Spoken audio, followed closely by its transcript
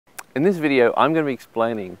In this video, I'm going to be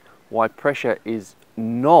explaining why pressure is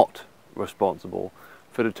not responsible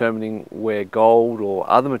for determining where gold or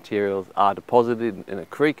other materials are deposited in a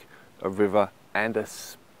creek, a river, and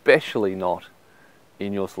especially not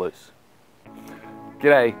in your sluice.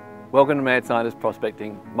 G'day, welcome to Mad Scientist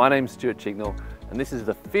Prospecting. My name's Stuart Chignall, and this is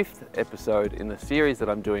the 5th episode in the series that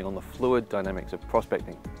I'm doing on the fluid dynamics of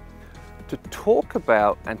prospecting. To talk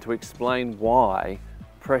about and to explain why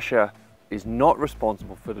pressure is not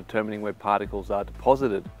responsible for determining where particles are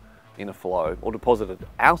deposited in a flow or deposited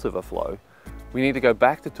out of a flow, we need to go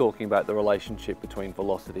back to talking about the relationship between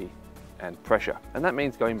velocity and pressure. And that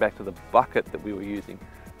means going back to the bucket that we were using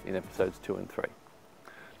in episodes 2 and 3.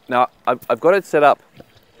 Now, I've got it set up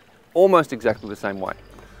almost exactly the same way.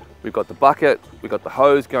 We've got the bucket, we've got the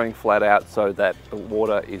hose going flat out so that the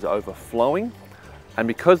water is overflowing. And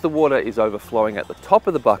because the water is overflowing at the top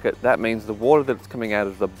of the bucket, that means the water that's coming out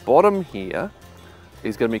of the bottom here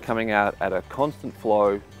is going to be coming out at a constant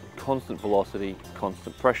flow, constant velocity,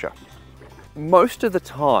 constant pressure. Most of the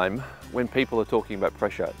time when people are talking about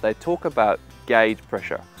pressure, they talk about gauge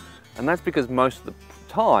pressure. And that's because most of the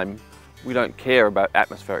time we don't care about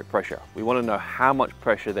atmospheric pressure. We want to know how much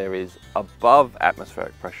pressure there is above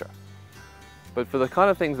atmospheric pressure. But for the kind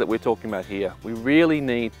of things that we're talking about here, we really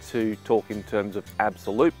need to talk in terms of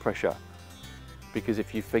absolute pressure, because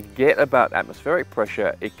if you forget about atmospheric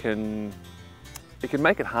pressure, it can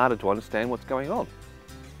make it harder to understand what's going on.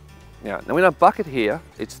 Now in our bucket here,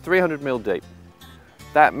 it's 300 ml deep.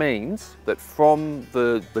 That means that from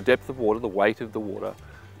the depth of water, the weight of the water,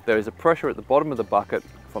 there is a pressure at the bottom of the bucket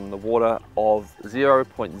from the water of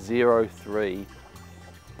 0.03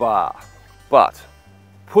 bar. But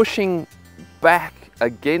pushing back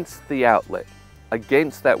against the outlet,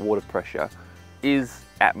 against that water pressure, is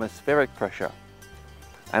atmospheric pressure.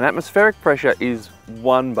 And atmospheric pressure is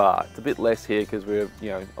 1 bar. It's a bit less here because we're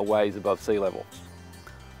a ways above sea level.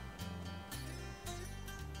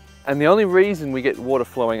 And the only reason we get water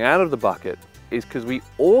flowing out of the bucket is because we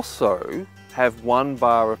also have 1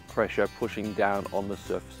 bar of pressure pushing down on the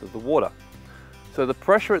surface of the water. So the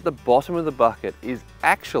pressure at the bottom of the bucket is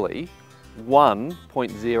actually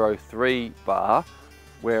 1.03 bar,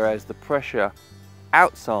 whereas the pressure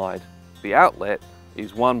outside the outlet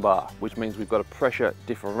is 1 bar, which means we've got a pressure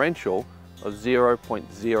differential of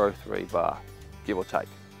 0.03 bar, give or take.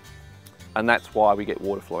 And that's why we get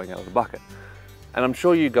water flowing out of the bucket. And I'm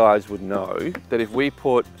sure you guys would know that if we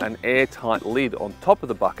put an airtight lid on top of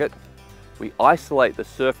the bucket, we isolate the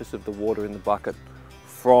surface of the water in the bucket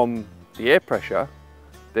from the air pressure,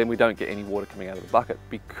 then we don't get any water coming out of the bucket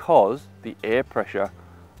because the air pressure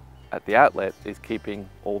at the outlet is keeping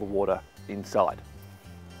all the water inside.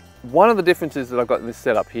 One of the differences that I've got in this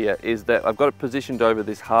setup here is that I've got it positioned over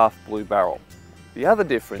this half blue barrel. The other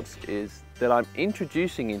difference is that I'm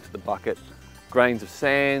introducing into the bucket grains of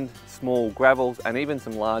sand, small gravels, and even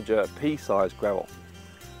some larger pea-sized gravel.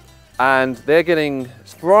 And they're getting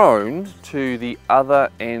thrown to the other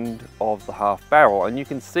end of the half barrel, and you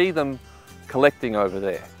can see them collecting over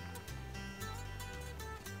there.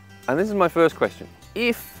 And this is my first question.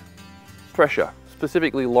 If pressure,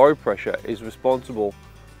 specifically low pressure, is responsible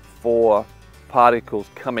for particles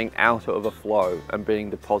coming out of a flow and being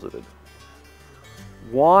deposited,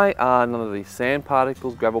 why are none of these sand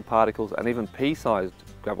particles, gravel particles, and even pea-sized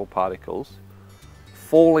gravel particles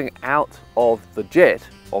falling out of the jet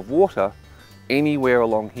of water anywhere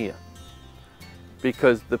along here?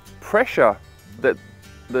 Because the pressure that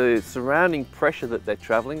the surrounding pressure that they're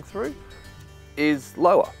traveling through is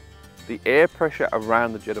lower. The air pressure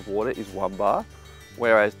around the jet of water is 1 bar,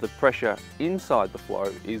 whereas the pressure inside the flow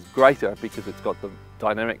is greater because it's got the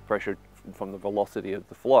dynamic pressure from the velocity of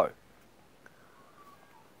the flow.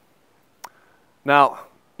 Now,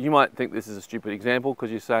 you might think this is a stupid example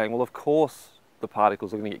because you're saying, well, of course the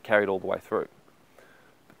particles are going to get carried all the way through.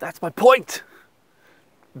 But that's my point.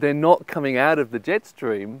 They're not coming out of the jet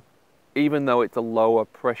stream even though it's a lower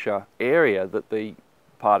pressure area that the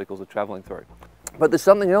particles are traveling through. But there's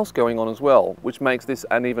something else going on as well, which makes this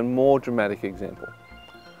an even more dramatic example.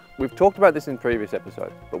 We've talked about this in previous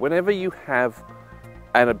episodes, but whenever you have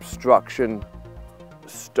an obstruction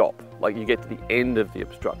stop, like you get to the end of the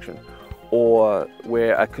obstruction, or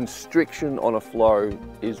where a constriction on a flow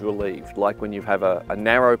is relieved, like when you have a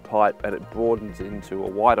narrow pipe and it broadens into a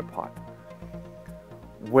wider pipe,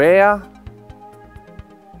 where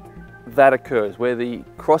that occurs, where the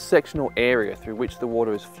cross-sectional area through which the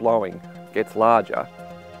water is flowing gets larger,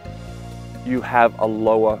 you have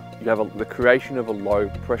the creation of a low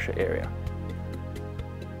pressure area.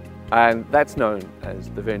 And that's known as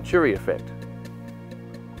the Venturi Effect.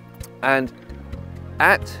 And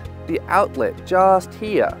at the outlet just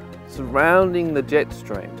here, surrounding the jet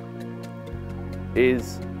stream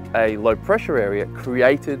is a low pressure area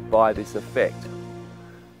created by this effect.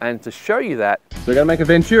 And to show you that, so we're going to make a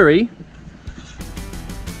Venturi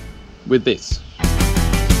with this.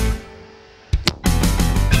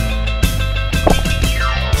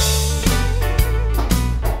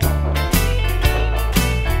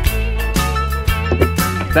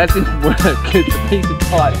 That didn't work because the piece of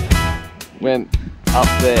pipe went up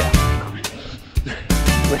there.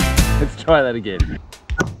 Let's try that again.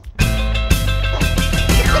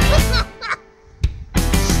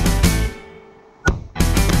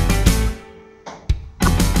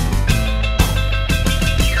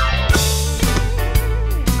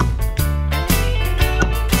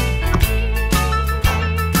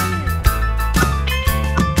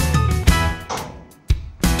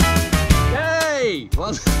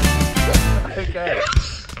 Okay.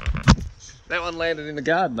 That one landed in the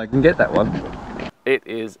garden. I can get that one. it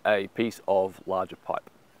is a piece of larger pipe.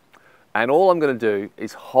 And all I'm going to do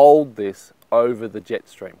is hold this over the jet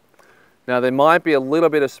stream. Now there might be a little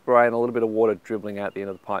bit of spray and a little bit of water dribbling out the end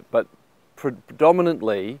of the pipe, but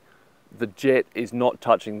predominantly the jet is not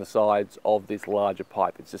touching the sides of this larger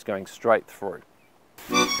pipe. It's just going straight through.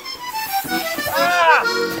 Ah!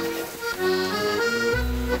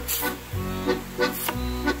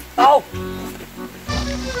 Oh!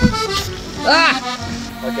 Ah!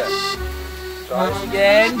 Okay. Try this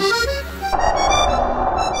again.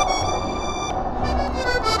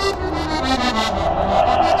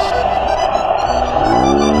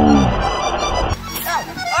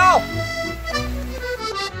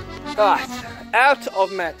 Right, out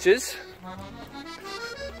of matches.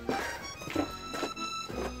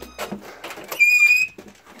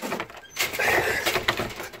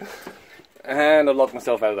 And I've locked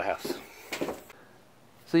myself out of the house.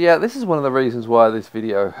 So yeah, this is one of the reasons why this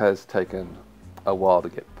video has taken a while to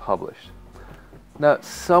get published. Now,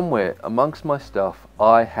 somewhere amongst my stuff,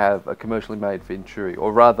 I have a commercially made Venturi,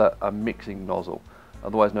 or rather a mixing nozzle,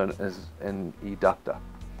 otherwise known as an eductor.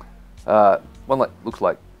 One that looks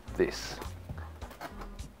like this.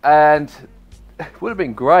 And it would have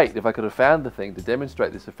been great if I could have found the thing to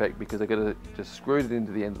demonstrate this effect, because I could have just screwed it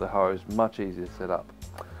into the end of the hose, much easier to set up.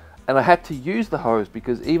 And I had to use the hose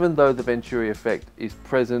because even though the Venturi effect is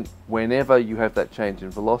present whenever you have that change in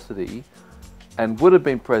velocity, and would have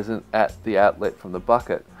been present at the outlet from the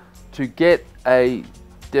bucket, to get a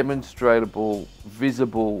demonstrable,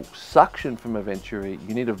 visible suction from a Venturi,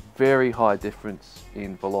 you need a very high difference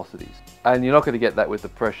in velocities. And you're not going to get that with the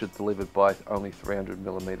pressure delivered by only 300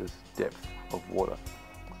 millimeters depth of water.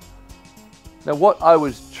 Now what I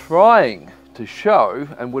was trying to show,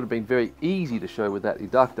 and would have been very easy to show with that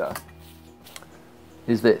eductor,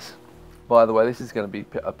 is this. By the way, this is going to be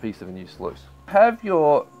a piece of a new sluice. Have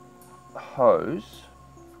your hose,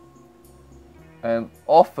 and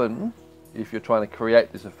often if you're trying to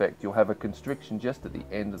create this effect, you'll have a constriction just at the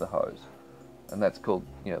end of the hose, and that's called,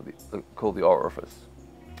 you know, called the orifice.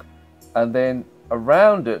 And then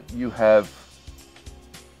around it you have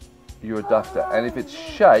your eductor, and if it's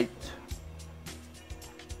shaped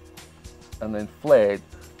and then flared,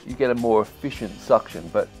 you get a more efficient suction.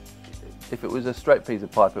 But if it was a straight piece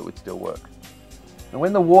of pipe, it would still work. And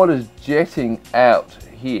when the water's jetting out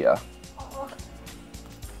here,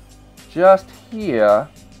 just here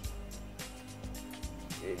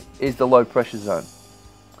is the low pressure zone.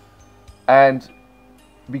 And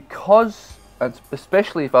because, and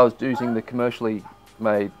especially if I was using the commercially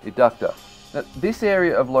made eductor, now this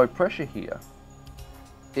area of low pressure here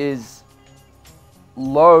is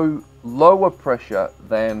lower pressure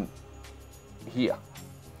than here.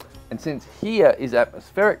 And since here is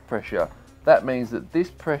atmospheric pressure, that means that this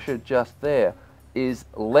pressure just there is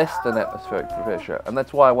less than atmospheric pressure. And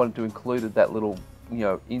that's why I wanted to include that little, you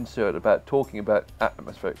know, insert about talking about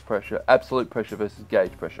atmospheric pressure, absolute pressure versus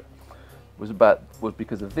gauge pressure. Was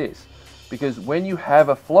because of this. Because when you have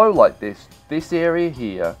a flow like this, this area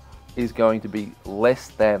here is going to be less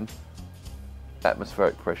than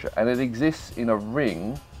atmospheric pressure, and it exists in a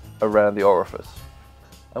ring around the orifice.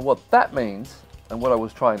 And what that means, and what I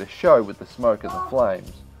was trying to show with the smoke and the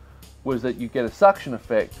flames, was that you get a suction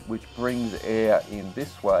effect which brings air in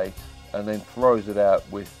this way and then throws it out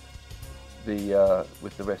with the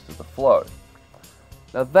rest of the flow.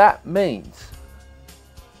 Now that means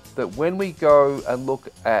that when we go and look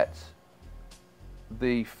at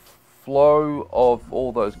the flow of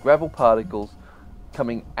all those gravel particles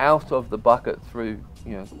coming out of the bucket through,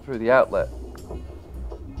 you know, through the outlet,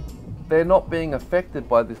 they're not being affected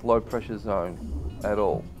by this low pressure zone at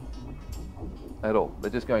all. At all. They're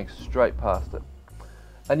just going straight past it.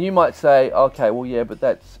 And you might say, okay, well yeah, but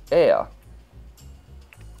that's air.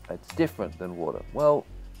 It's different than water. Well,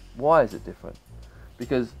 why is it different?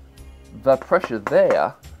 Because the pressure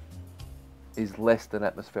there is less than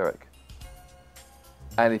atmospheric.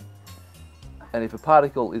 And if a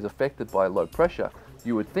particle is affected by low pressure,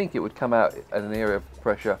 you would think it would come out at an area of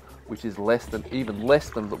pressure which is less than, even less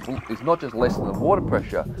than, is not just less than the water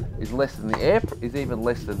pressure, is less than the air, is even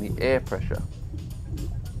less than the air pressure.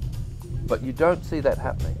 But you don't see that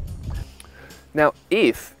happening. Now,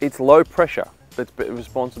 if it's low pressure that's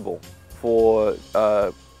responsible for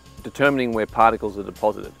determining where particles are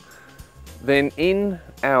deposited, then in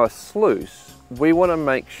our sluice, we want to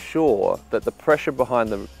make sure that the pressure behind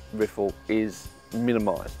the riffle is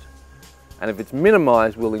minimized. And if it's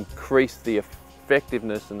minimized, we'll increase the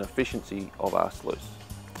effectiveness and efficiency of our sluice.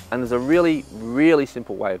 And there's a really, really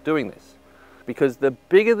simple way of doing this, because the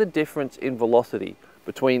bigger the difference in velocity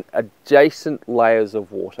between adjacent layers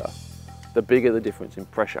of water, the bigger the difference in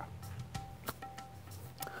pressure.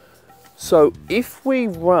 So if we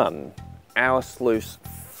run our sluice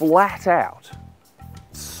flat out,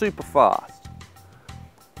 super fast,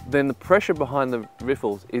 then the pressure behind the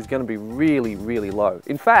riffles is going to be really, really low.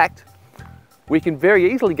 In fact, we can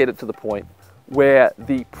very easily get it to the point where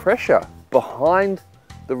the pressure behind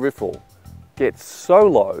the riffle gets so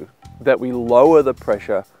low that we lower the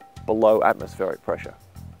pressure below atmospheric pressure.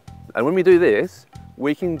 And when we do this,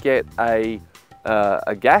 we can get a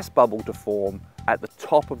gas bubble to form at the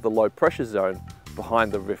top of the low pressure zone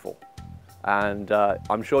behind the riffle. And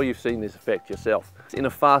I'm sure you've seen this effect yourself. In a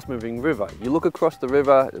fast moving river, you look across the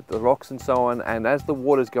river, the rocks and so on, and as the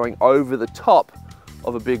water's going over the top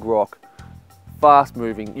of a big rock, fast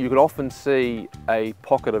moving, you can often see a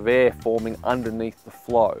pocket of air forming underneath the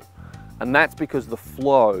flow. And that's because the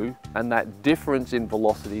flow and that difference in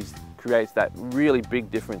velocities creates that really big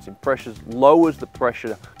difference in pressures, lowers the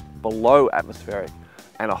pressure below atmospheric,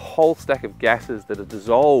 and a whole stack of gases that are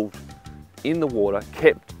dissolved in the water,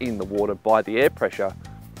 kept in the water by the air pressure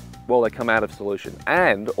while they come out of solution.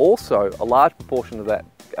 And also a large proportion of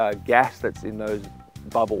that gas that's in those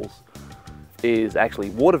bubbles is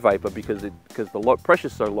actually water vapor, because the low pressure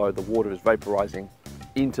is so low, the water is vaporizing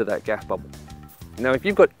into that gas bubble. Now, if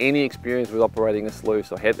you've got any experience with operating a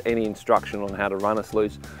sluice or had any instruction on how to run a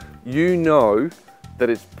sluice, you know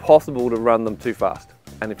that it's possible to run them too fast.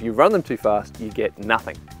 And if you run them too fast, you get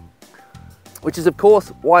nothing. Which is, of course,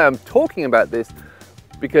 why I'm talking about this,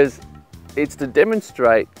 because it's to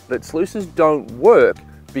demonstrate that sluices don't work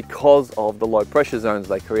because of the low pressure zones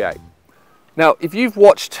they create. Now, if you've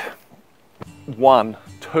watched 1,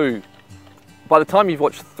 2, by the time you've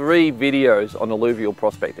watched 3 videos on alluvial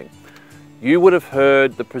prospecting, you would have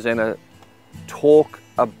heard the presenter talk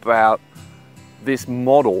about this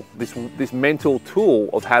model, this mental tool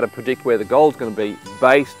of how to predict where the gold's going to be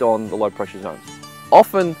based on the low pressure zones.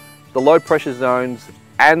 Often the low pressure zones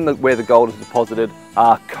and where the gold is deposited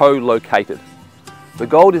are co-located. The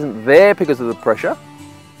gold isn't there because of the pressure,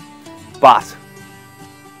 but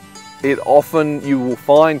you will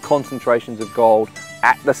find concentrations of gold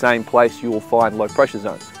at the same place you will find low pressure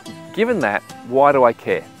zones. Given that, why do I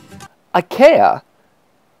care? I care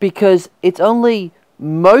because it's only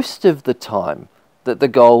most of the time that the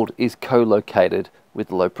gold is co-located with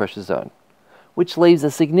the low pressure zone, which leaves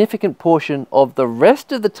a significant portion of the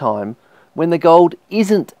rest of the time when the gold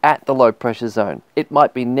isn't at the low pressure zone. It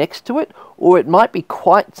might be next to it, or it might be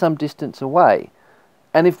quite some distance away.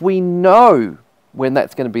 And if we know when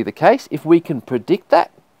that's going to be the case, if we can predict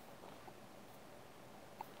that,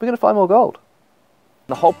 we're going to find more gold.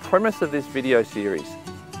 The whole premise of this video series,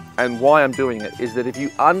 and why I'm doing it, is that if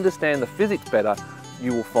you understand the physics better,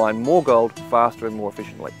 you will find more gold faster and more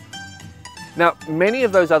efficiently. Now, many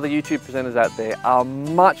of those other YouTube presenters out there are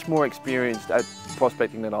much more experienced at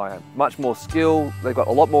prospecting than I am. Much more skill, they've got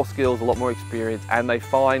a lot more skills, a lot more experience, and they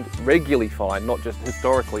regularly find, not just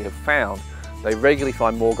historically have found, they regularly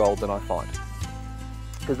find more gold than I find.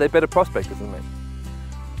 Because they're better prospectors than me.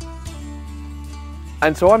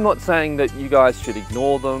 And so I'm not saying that you guys should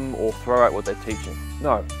ignore them or throw out what they're teaching.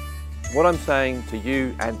 No. What I'm saying to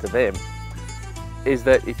you and to them is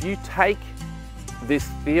that if you take this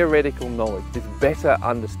theoretical knowledge, this better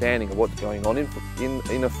understanding of what's going on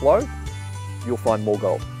in a flow, you'll find more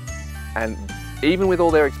gold. And even with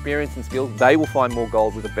all their experience and skills, they will find more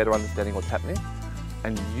gold with a better understanding of what's happening.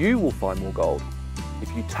 And you will find more gold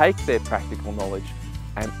if you take their practical knowledge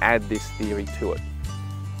and add this theory to it.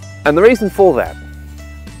 And the reason for that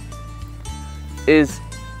is,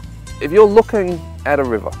 if you're looking at a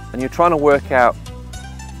river and you're trying to work out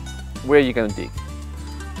where you're going to dig,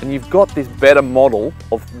 and you've got this better model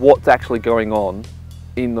of what's actually going on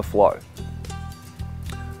in the flow.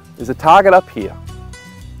 There's a target up here.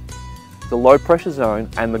 the low pressure zone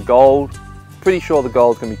and the gold. Pretty sure the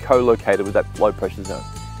gold's going to be co-located with that low pressure zone.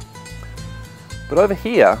 But over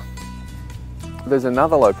here, there's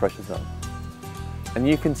another low pressure zone. And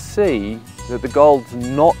you can see that the gold's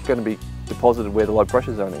not going to be deposited where the low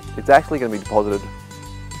pressure zone is. It's actually going to be deposited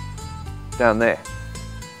down there.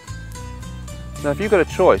 Now if you've got a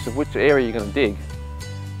choice of which area you're going to dig,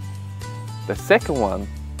 the second one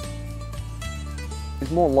is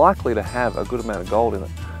more likely to have a good amount of gold in it,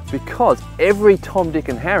 because every Tom, Dick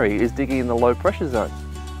and Harry is digging in the low pressure zones.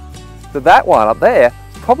 So that one up there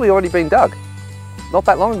probably already been dug not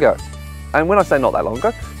that long ago. And when I say not that long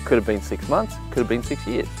ago, could have been 6 months, could have been 6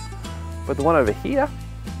 years. But the one over here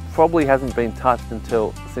probably hasn't been touched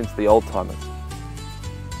since the old timers.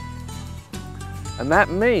 And that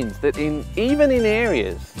means that even in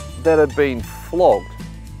areas that have been flogged,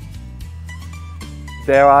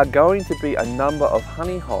 there are going to be a number of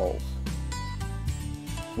honey holes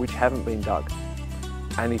which haven't been dug.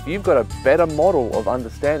 And if you've got a better model of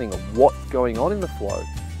understanding of what's going on in the flow,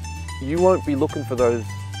 you won't be looking for those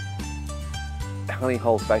honey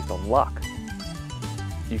holes based on luck.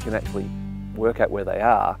 You can actually work out where they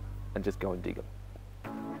are and just go and dig them.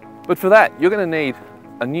 But for that, you're going to need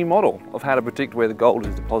a new model of how to predict where the gold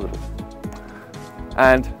is deposited.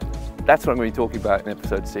 And that's what I'm going to be talking about in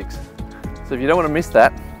episode 6. So if you don't want to miss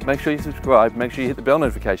that, make sure you subscribe, make sure you hit the bell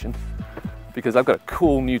notification, because I've got a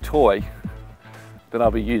cool new toy that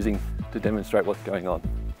I'll be using to demonstrate what's going on.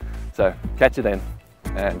 So catch you then,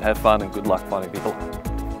 and have fun and good luck finding people.